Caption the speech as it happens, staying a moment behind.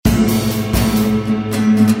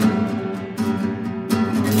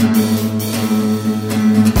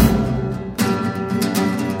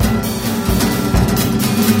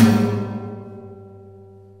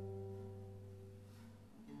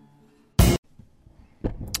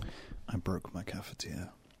I broke my cafetiere,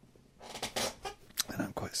 and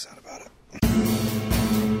I'm quite sad about it.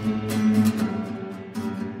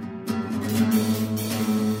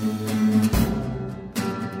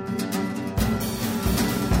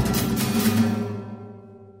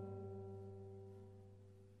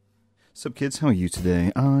 Sup kids, how are you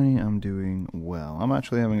today? I am doing well. I'm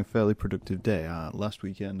actually having a fairly productive day. Last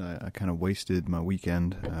weekend I kind of wasted my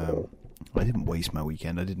weekend. I didn't waste my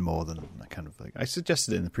weekend. I did more than I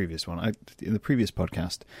suggested it in the previous one. In the previous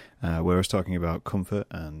podcast, where I was talking about comfort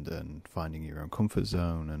and finding your own comfort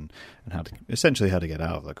zone and how to get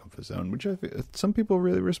out of that comfort zone, which some people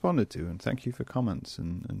really responded to. And thank you for comments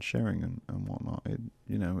and sharing and whatnot.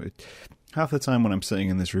 Half the time when I'm sitting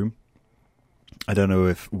in this room, I don't know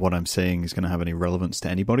if what I'm saying is going to have any relevance to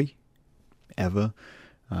anybody, ever.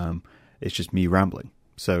 It's just me rambling.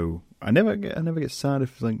 So I never get sad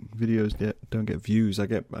if videos don't get views. I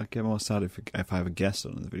get more sad if I have a guest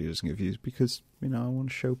on and the videos don't get views, because I want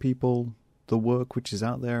to show people the work which is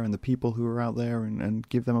out there and the people who are out there and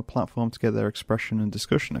give them a platform to get their expression and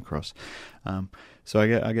discussion across. So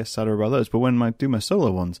I get sadder about those. But when I do my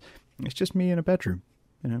solo ones, it's just me in a bedroom,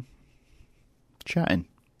 chatting,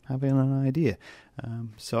 having an idea.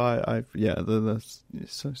 So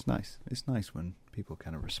it's nice. It's nice when people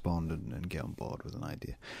kind of respond and get on board with an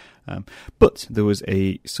idea. But there was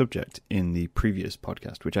a subject in the previous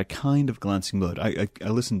podcast which I kind of glancing blurred. I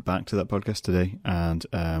listened back to that podcast today, and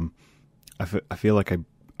I feel like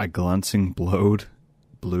I glancing blew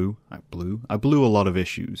a lot of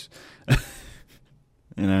issues.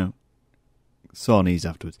 Sore knees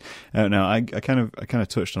afterwards. No, I kind of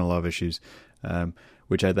touched on a lot of issues.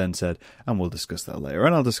 Which I then said, and we'll discuss that later,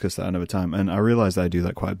 and I'll discuss that another time. And I realised I do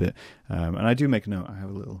that quite a bit. And I do make a note. I have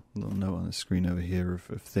a little note on the screen over here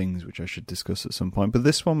of things which I should discuss at some point. But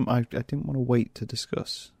this one, I didn't want to wait to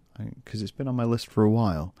discuss, because it's been on my list for a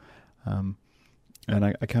while. And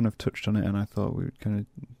I kind of touched on it, and I thought we would kind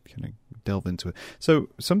of delve into it. So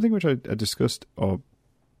something which I discussed or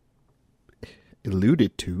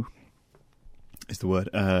alluded to, is the word,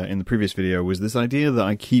 in the previous video, was this idea that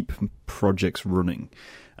I keep projects running.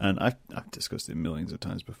 And I've discussed it millions of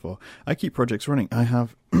times before. I keep projects running. I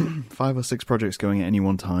have 5 or 6 projects going at any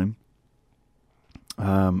one time.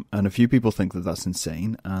 And a few people think that that's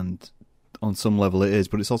insane, and on some level it is,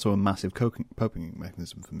 but it's also a massive coping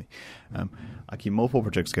mechanism for me. I keep multiple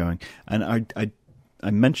projects going, and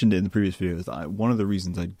I mentioned it in the previous video that one of the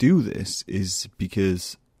reasons I do this is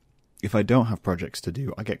because if I don't have projects to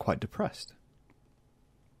do, I get quite depressed.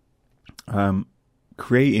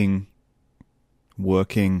 Creating,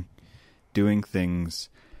 working, doing things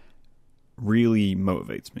really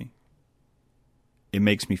motivates me. It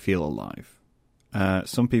makes me feel alive.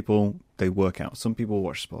 Some people, they work out. Some people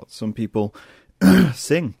watch sports. Some people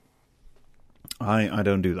sing. I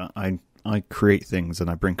don't do that. I create things and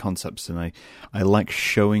I bring concepts, and I like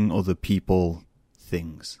showing other people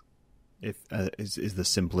things. Is the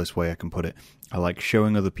simplest way I can put it. I like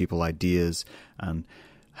showing other people ideas and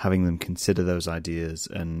having them consider those ideas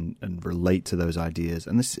and relate to those ideas.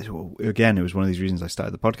 And this is, again, it was one of these reasons I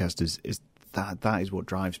started the podcast, is that is what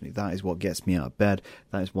drives me. That is what gets me out of bed.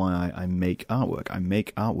 That is why I make artwork. I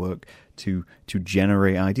make artwork to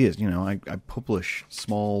generate ideas. I publish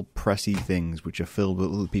small pressy things which are filled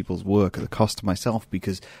with other people's work at the cost to myself,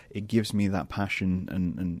 because it gives me that passion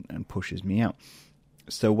and pushes me out.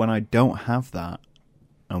 So when I don't have that,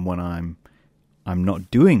 and when I'm not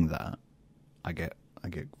doing that, I get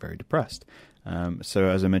very depressed. So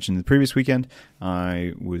as I mentioned the previous weekend,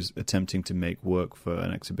 I was attempting to make work for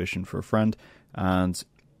an exhibition for a friend, and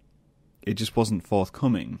it just wasn't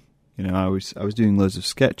forthcoming. I was doing loads of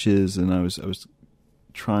sketches, and I was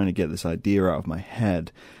trying to get this idea out of my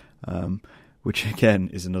head, which again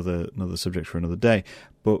is another subject for another day.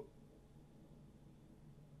 But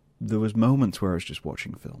there was moments where I was just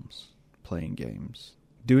watching films, playing games,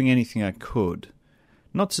 doing anything I could,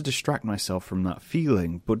 not to distract myself from that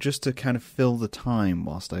feeling, but just to kind of fill the time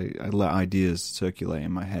whilst I let ideas circulate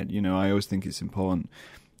in my head. I always think it's important,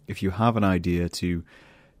 if you have an idea, to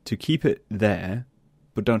keep it there,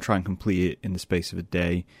 but don't try and complete it in the space of a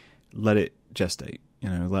day. Let it gestate.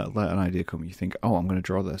 Let an idea come. You think, oh, I'm going to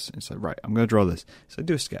draw this. It's like, right, I'm going to draw this. So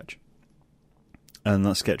do a sketch. And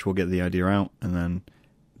that sketch will get the idea out, and then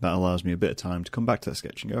that allows me a bit of time to come back to that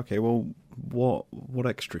sketch and go, okay, well, what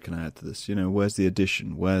extra can I add to this? Where's the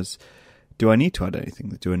addition? Do I need to add anything?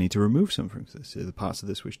 Do I need to remove something from this? Are the parts of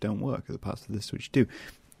this which don't work? Are the parts of this which do?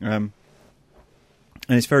 And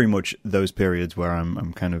it's very much those periods where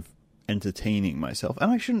I'm kind of entertaining myself.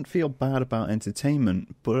 And I shouldn't feel bad about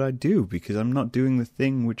entertainment, but I do, because I'm not doing the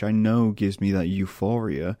thing which I know gives me that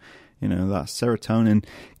euphoria, that serotonin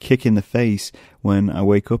kick in the face when I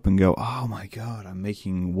wake up and go, oh my God, I'm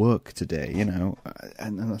making work today,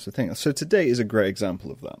 and that's the thing. So today is a great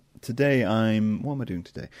example of that. Today what am I doing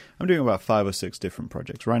today? I'm doing about 5 or 6 different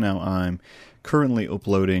projects. Right now I'm currently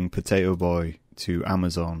uploading Potato Boy to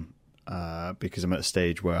Amazon, because I'm at a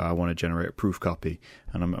stage where I want to generate a proof copy,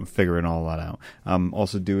 and I'm figuring all that out. I'm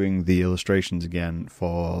also doing the illustrations again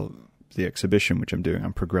for the exhibition which I'm doing.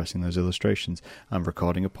 I'm progressing those illustrations. I'm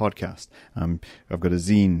recording a podcast. I've got a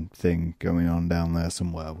zine thing going on down there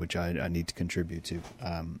somewhere which I need to contribute to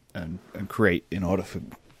and create in order for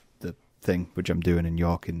the thing which I'm doing in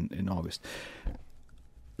York in August.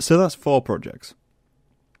 So that's 4 projects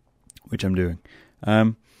which I'm doing.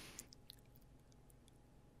 And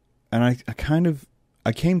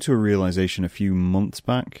I came to a realization a few months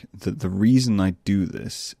back that the reason I do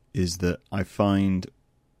this is that I find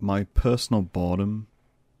my personal boredom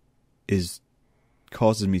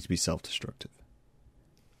causes me to be self-destructive.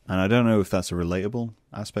 And I don't know if that's a relatable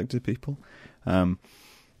aspect to people.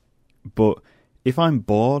 But if I'm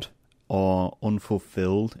bored or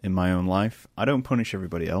unfulfilled in my own life, I don't punish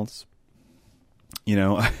everybody else.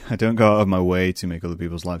 I don't go out of my way to make other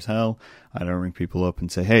people's lives hell. I don't ring people up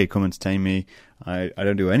and say, hey, come entertain me. I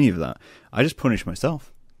don't do any of that. I just punish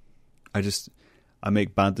myself. I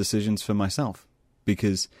make bad decisions for myself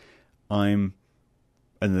because and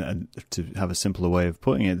to have a simpler way of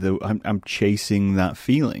putting it, though, I'm chasing that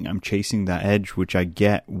feeling. I'm chasing that edge which I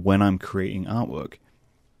get when I'm creating artwork,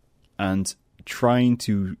 and trying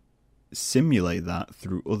to simulate that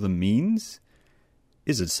through other means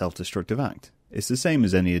is a self-destructive act. It's the same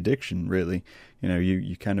as any addiction, really.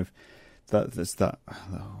 You kind of what's the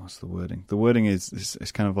wording? The wording is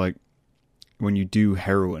it's kind of like when you do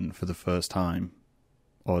heroin for the first time,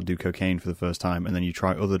 or do cocaine for the first time, and then you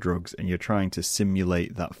try other drugs, and you're trying to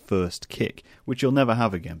simulate that first kick, which you'll never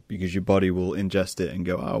have again, because your body will ingest it and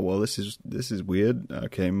go, oh well, this is weird.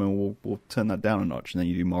 Okay, well, we'll turn that down a notch, and then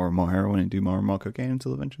you do more and more heroin and do more and more cocaine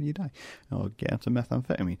until eventually you die, or get onto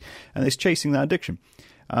methamphetamine, and it's chasing that addiction.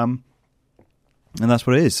 And that's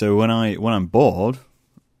what it is. So when I'm bored,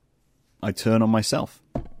 I turn on myself.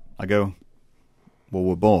 I go, well,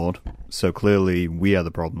 we're bored, so clearly we are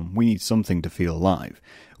the problem. We need something to feel alive.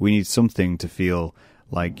 We need something to feel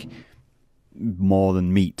like more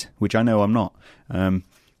than meat, which I know I'm not. And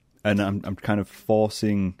I'm kind of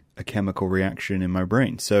forcing a chemical reaction in my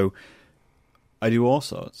brain. So I do all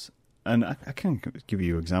sorts. And I can give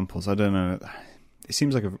you examples. I don't know. It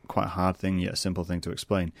seems like a quite hard thing, yet a simple thing to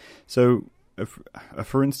explain. So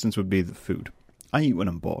for instance would be the food. I eat when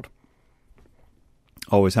I'm bored.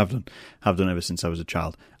 Always have done ever since I was a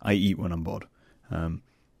child. I eat when I'm bored.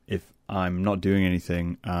 If I'm not doing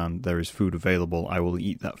anything and there is food available, I will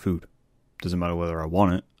eat that food. Doesn't matter whether I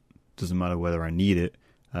want it. Doesn't matter whether I need it.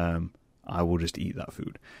 I will just eat that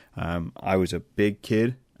food. I was a big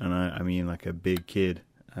kid, and I mean like a big kid.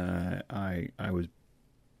 I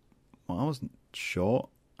wasn't short.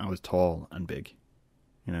 I was tall and big.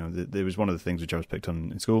 There was one of the things which I was picked on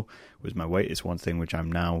in school was my weight. It's one thing which I'm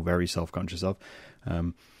now very self-conscious of,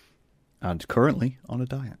 and currently on a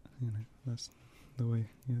diet. That's the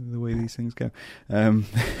way these things go, and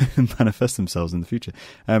manifest themselves in the future.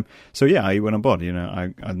 So yeah, I eat when I'm bored.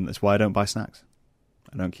 And that's why I don't buy snacks.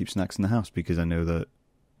 I don't keep snacks in the house, because I know that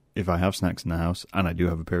if I have snacks in the house and I do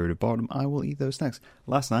have a period of boredom, I will eat those snacks.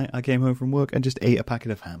 Last night I came home from work and just ate a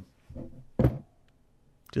packet of ham.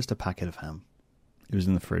 Just a packet of ham. It was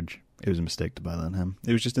in the fridge. It was a mistake to buy that ham.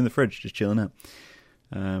 It was just in the fridge, just chilling out.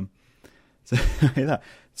 So that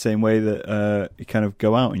same way that you kind of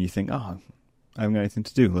go out and you think, oh, I haven't got anything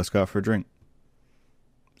to do. Let's go out for a drink.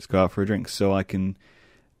 Let's go out for a drink. So I can,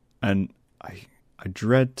 and I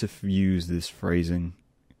dread to use this phrasing,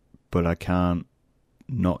 but I can't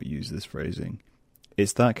not use this phrasing.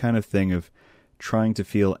 It's that kind of thing of trying to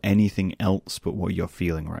feel anything else but what you're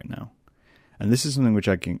feeling right now. And this is something which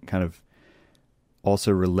I can kind of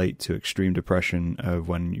also relate to extreme depression of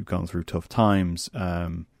when you've gone through tough times,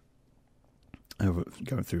 going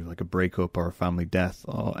through like a breakup or a family death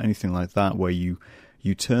or anything like that, where you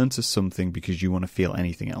turn to something because you want to feel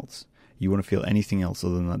anything else. You want to feel anything else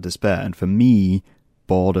other than that despair. And for me,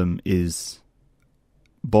 boredom is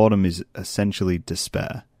essentially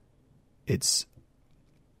despair. It's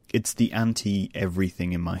the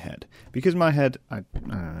anti-everything in my head. Because my head, I don't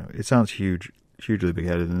know, it sounds hugely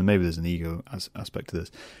big-headed, and maybe there's an ego aspect to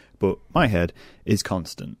this, but my head is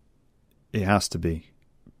constant. It has to be,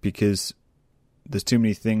 because there's too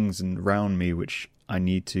many things around me which I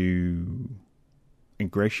need to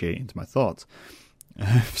ingratiate into my thoughts.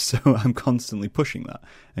 So I'm constantly pushing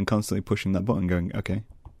that button, going, okay,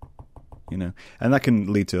 and that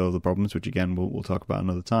can lead to other problems, which again we'll talk about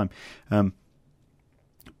another time.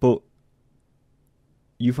 But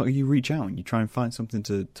you reach out and you try and find something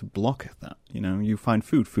to block that. You find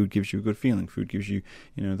food. Food gives you a good feeling. Food gives you,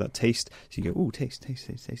 that taste. So you go, ooh, taste.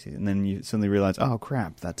 And then you suddenly realize, oh,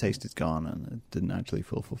 crap, that taste is gone and it didn't actually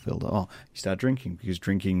feel fulfilled at all. You start drinking because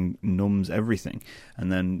drinking numbs everything.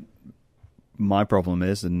 And then my problem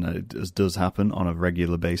is, and it does happen on a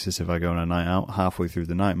regular basis, if I go on a night out, halfway through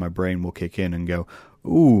the night, my brain will kick in and go,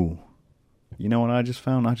 ooh, you know what I just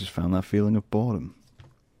found? I just found that feeling of boredom.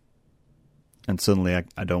 And suddenly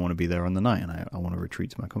I don't want to be there on the night, and I want to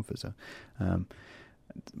retreat to my comfort zone.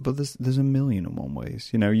 But there's 1,000,001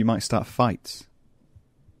 ways. You might start fights.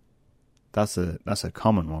 That's a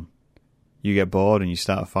common one. You get bored and you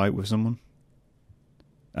start a fight with someone.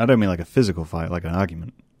 I don't mean like a physical fight, like an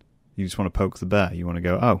argument. You just want to poke the bear. You want to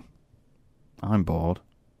go, oh, I'm bored.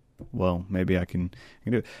 Well, maybe I can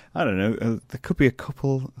do it. I don't know. There could be a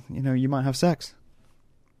couple, you might have sex.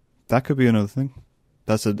 That could be another thing.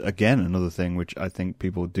 That's, again, another thing which I think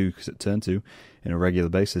people do turn to in a regular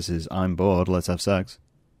basis is, I'm bored, let's have sex.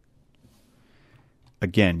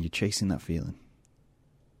 Again, you're chasing that feeling.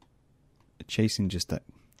 Chasing just that,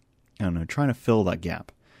 I don't know, trying to fill that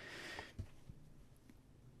gap.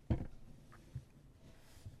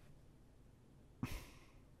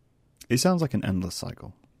 It sounds like an endless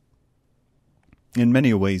cycle. In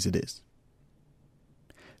many ways it is.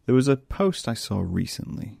 There was a post I saw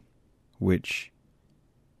recently which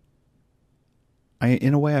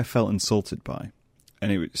in a way I felt insulted by,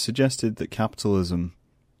 and it suggested that capitalism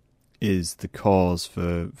is the cause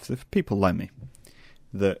for people like me.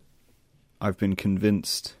 That I've been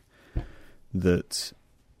convinced that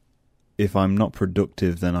if I'm not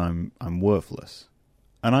productive, then I'm worthless,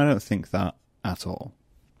 and I don't think that at all.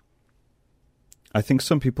 I think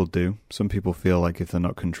some people do. Some people feel like if they're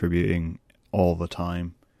not contributing all the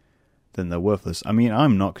time, then they're worthless. I mean,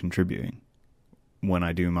 I'm not contributing when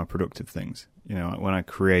I do my productive things. When I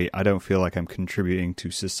create, I don't feel like I'm contributing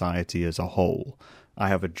to society as a whole. I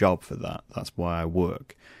have a job for that. That's why I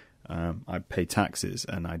work. I pay taxes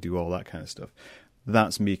and I do all that kind of stuff.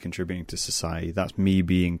 That's me contributing to society. That's me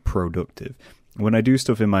being productive. When I do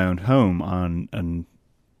stuff in my own home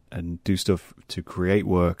and do stuff to create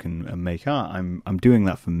work and make art, I'm doing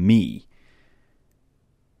that for me.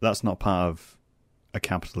 That's not part of a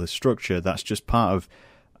capitalist structure. That's just part of,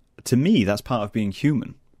 to me, that's part of being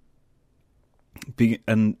human.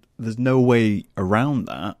 And there's no way around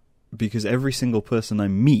that, because every single person I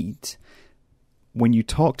meet, when you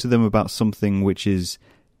talk to them about something which is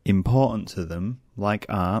important to them, like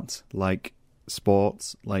art, like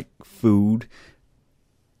sports, like food,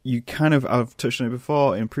 you kind of, I've touched on it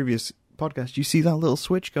before in previous podcasts, you see that little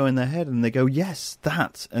switch go in their head and they go, yes,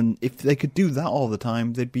 that. And if they could do that all the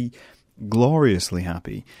time, they'd be gloriously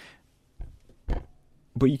happy.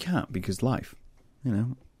 But you can't, because life,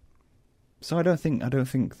 So I don't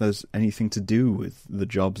think there's anything to do with the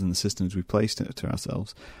jobs and the systems we placed to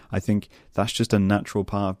ourselves. I think that's just a natural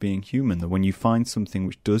part of being human, that when you find something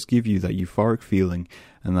which does give you that euphoric feeling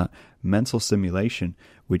and that mental stimulation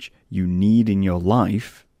which you need in your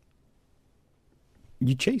life,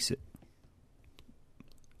 you chase it.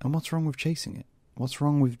 And what's wrong with chasing it? What's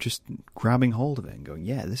wrong with just grabbing hold of it and going,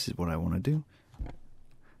 yeah, this is what I want to do?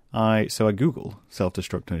 So I Googled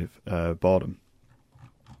self-destructive boredom.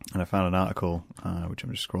 And I found an article, which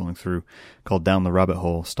I'm just scrolling through, called Down the Rabbit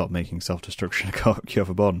Hole, Stop Making Self-Destruction a Cure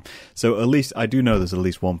for Boredom. So at least, I do know there's at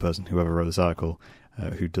least one person who ever wrote this article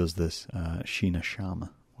who does this. Sheena Sharma.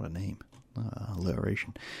 What a name.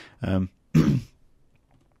 Alliteration. And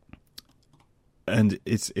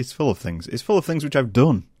it's full of things. It's full of things which I've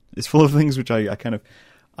done. It's full of things which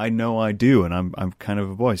I know I do, and I'm kind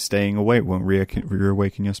of a boy. Staying awake won't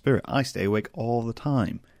reawaken your spirit. I stay awake all the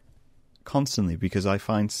time. Constantly, because I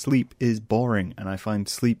find sleep is boring, and I find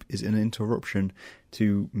sleep is an interruption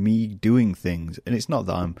to me doing things. And it's not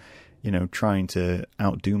that I'm, trying to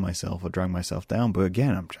outdo myself or drag myself down, but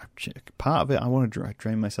again, I'm part of it. I want to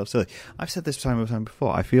drain myself silly. I've said this time and time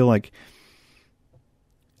before. I feel like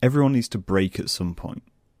everyone needs to break at some point.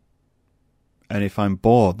 And if I'm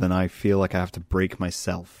bored, then I feel like I have to break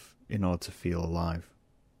myself in order to feel alive.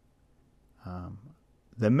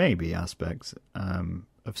 There may be aspects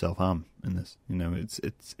of self-harm in this.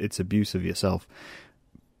 It's abuse of yourself.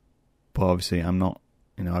 But obviously I'm not,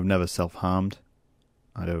 I've never self-harmed.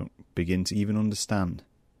 I don't begin to even understand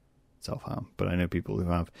self-harm, but I know people who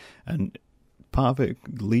have. And part of it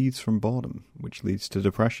leads from boredom, which leads to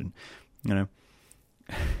depression. What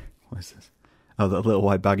is this? Oh, that little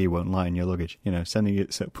white baggie won't lie in your luggage. You know,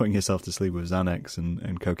 putting yourself to sleep with Xanax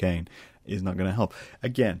and cocaine is not going to help.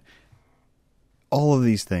 Again, all of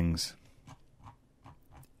these things,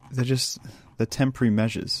 they're temporary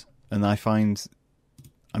measures, and I find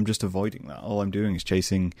I'm just avoiding that. All I'm doing is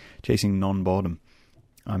chasing non-boredom.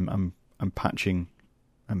 I'm patchworking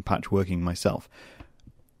myself.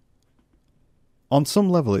 On some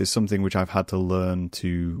level, it is something which I've had to learn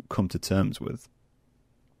to come to terms with.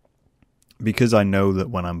 Because I know that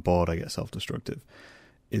when I'm bored, I get self-destructive.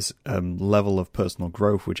 Is a level of personal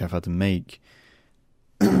growth which I've had to make,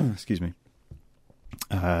 excuse me,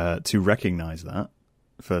 to recognize that,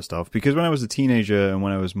 first off. Because when I was a teenager and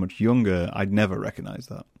when I was much younger, I'd never recognize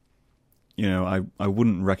that. You know, I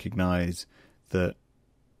wouldn't recognize that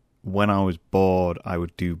when I was bored, I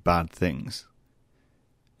would do bad things.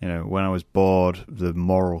 You know, when I was bored, the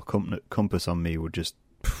moral compass on me would just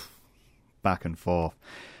back and forth.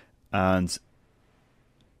 And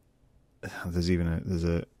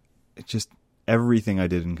it's just everything I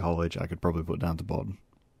did in college, I could probably put down to boredom.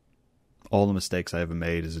 All the mistakes I ever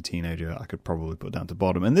made as a teenager, I could probably put down to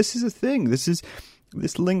boredom. And this is a thing. This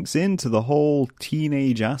links into the whole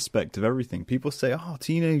teenage aspect of everything. People say, oh,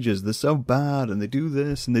 teenagers, they're so bad, and they do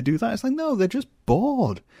this and they do that. It's like, no, they're just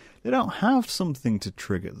bored. They don't have something to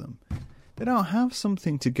trigger them. They don't have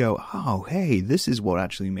something to go, oh, hey, this is what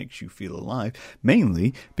actually makes you feel alive.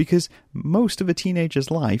 Mainly because most of a teenager's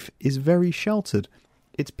life is very sheltered.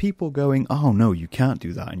 It's people going, oh, no, you can't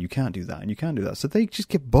do that, and you can't do that, and you can't do that. So they just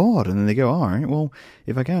get bored, and then they go, all right, well,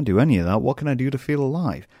 if I can't do any of that, what can I do to feel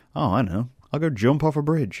alive? Oh, I know. I'll go jump off a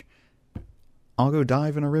bridge. I'll go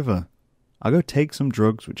dive in a river. I'll go take some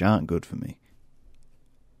drugs which aren't good for me.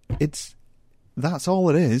 That's all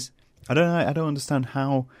it is. I don't understand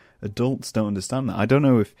how adults don't understand that. I don't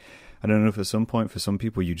know if at some point for some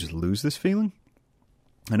people you just lose this feeling.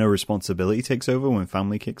 I know responsibility takes over when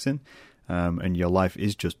family kicks in, and your life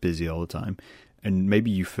is just busy all the time, and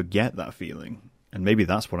maybe you forget that feeling, and maybe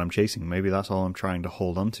that's what I'm chasing. Maybe that's all I'm trying to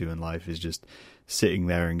hold on to in life, is just sitting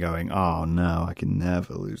there and going, oh no, I can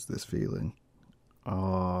never lose this feeling.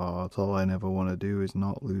 Oh, that's all I never want to do is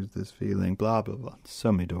not lose this feeling. Blah blah blah.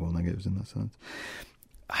 So many double negatives in that sense.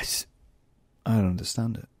 I don't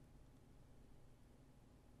understand it.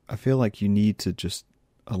 I feel like you need to just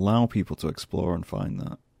allow people to explore and find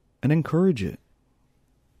that, and encourage it.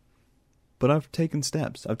 But I've taken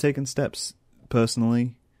steps. I've taken steps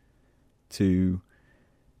personally to,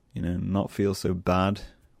 not feel so bad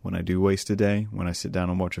when I do waste a day, when I sit down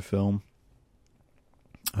and watch a film,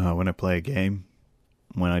 when I play a game,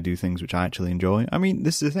 when I do things which I actually enjoy. I mean,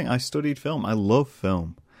 this is the thing. I studied film. I love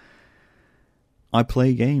film. I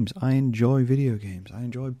play games. I enjoy video games. I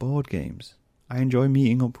enjoy board games. I enjoy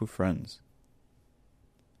meeting up with friends.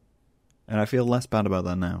 And I feel less bad about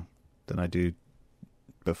that now than I do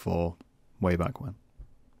before, way back when.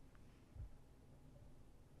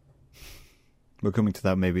 We're coming to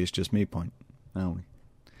that maybe it's just me point, aren't we?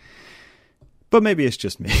 But maybe it's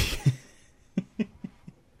just me.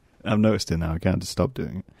 I've noticed it now. I can't just stop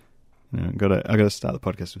doing it. I gotta start the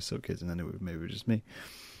podcast with some kids, and then maybe it was just me.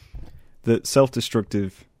 The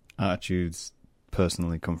self-destructive attitudes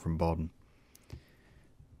personally come from boredom.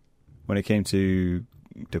 When it came to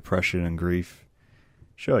depression and grief,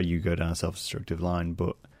 sure, you go down a self-destructive line,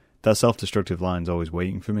 but that self-destructive line's always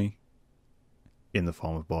waiting for me in the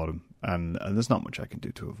form of boredom, and there's not much I can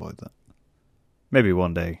do to avoid that. Maybe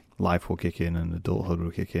one day life will kick in and adulthood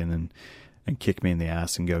will kick in and kick me in the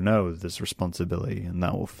ass and go, no, there's responsibility, and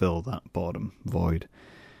that will fill that boredom void.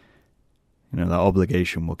 That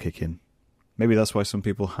obligation will kick in. Maybe that's why some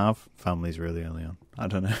people have families really early on. I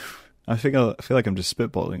don't know. I feel like I'm just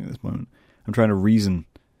spitballing at this moment. I'm trying to reason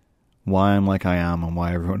why I'm like I am and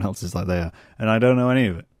why everyone else is like they are, and I don't know any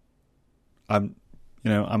of it. I'm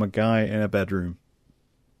a guy in a bedroom,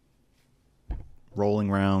 rolling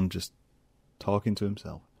around, just talking to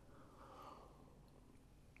himself,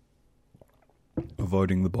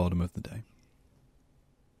 avoiding the boredom of the day.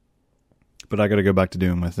 But I got to go back to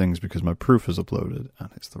doing my things because my proof is uploaded and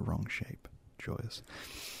it's the wrong shape. Joyous.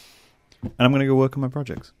 And I'm going to go work on my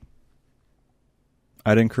projects.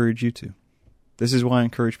 I'd encourage you to. This is why I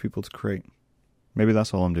encourage people to create. Maybe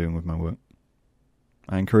that's all I'm doing with my work.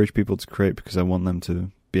 I encourage people to create because I want them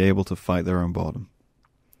to be able to fight their own boredom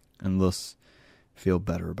and thus feel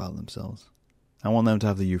better about themselves. I want them to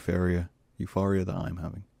have the euphoria that I'm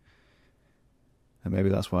having. And maybe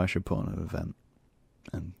that's why I should put on an event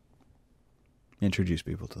and introduce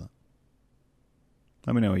people to that.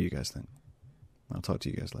 Let me know what you guys think. I'll talk to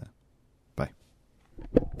you guys later. Bye.